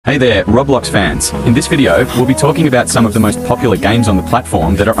Hey there, Roblox fans. In this video, we'll be talking about some of the most popular games on the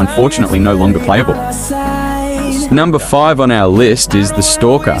platform that are unfortunately no longer playable. Number 5 on our list is The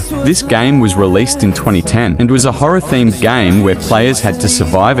Stalker. This game was released in 2010 and was a horror-themed game where players had to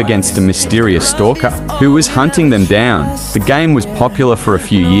survive against a mysterious stalker who was hunting them down. The game was popular for a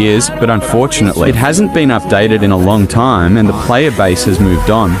few years, but unfortunately, it hasn't been updated in a long time and the player base has moved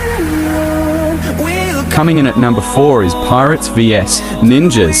on. Coming in at number 4 is Pirates vs.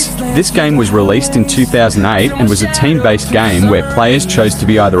 Ninjas. This game was released in 2008 and was a team-based game where players chose to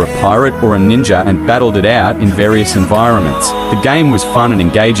be either a pirate or a ninja and battled it out in various environments. The game was fun and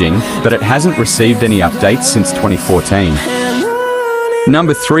engaging, but it hasn't received any updates since 2014.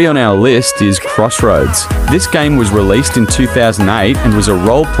 Number 3 on our list is Crossroads. This game was released in 2008 and was a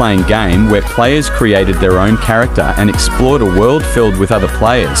role-playing game where players created their own character and explored a world filled with other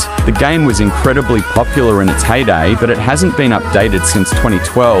players. The game was incredibly popular in its heyday, but it hasn't been updated since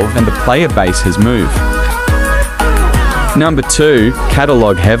 2012 and the player base has moved. Number 2,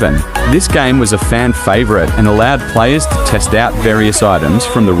 Catalog Heaven. This game was a fan favorite and allowed players to test out various items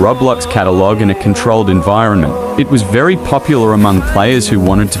from the Roblox catalog in a controlled environment. It was very popular among players who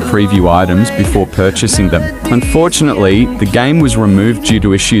wanted to preview items before purchasing them. Unfortunately, the game was removed due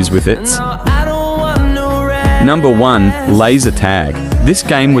to issues with its Number 1, Laser Tag. This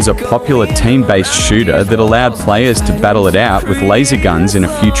game was a popular team-based shooter that allowed players to battle it out with laser guns in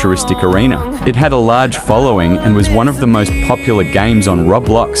a futuristic arena. It had a large following and was one of the most popular games on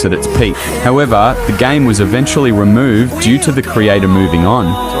Roblox at its peak. However, the game was eventually removed due to the creator moving on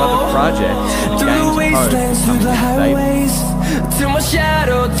to other projects and the game's code becoming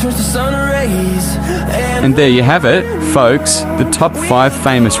And there you have it, folks, the top 5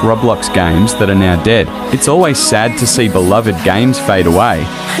 famous Roblox games that are now dead. It's always sad to see beloved games fade away,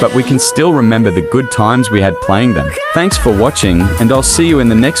 but we can still remember the good times we had playing them. Thanks for watching, and I'll see you in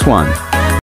the next one.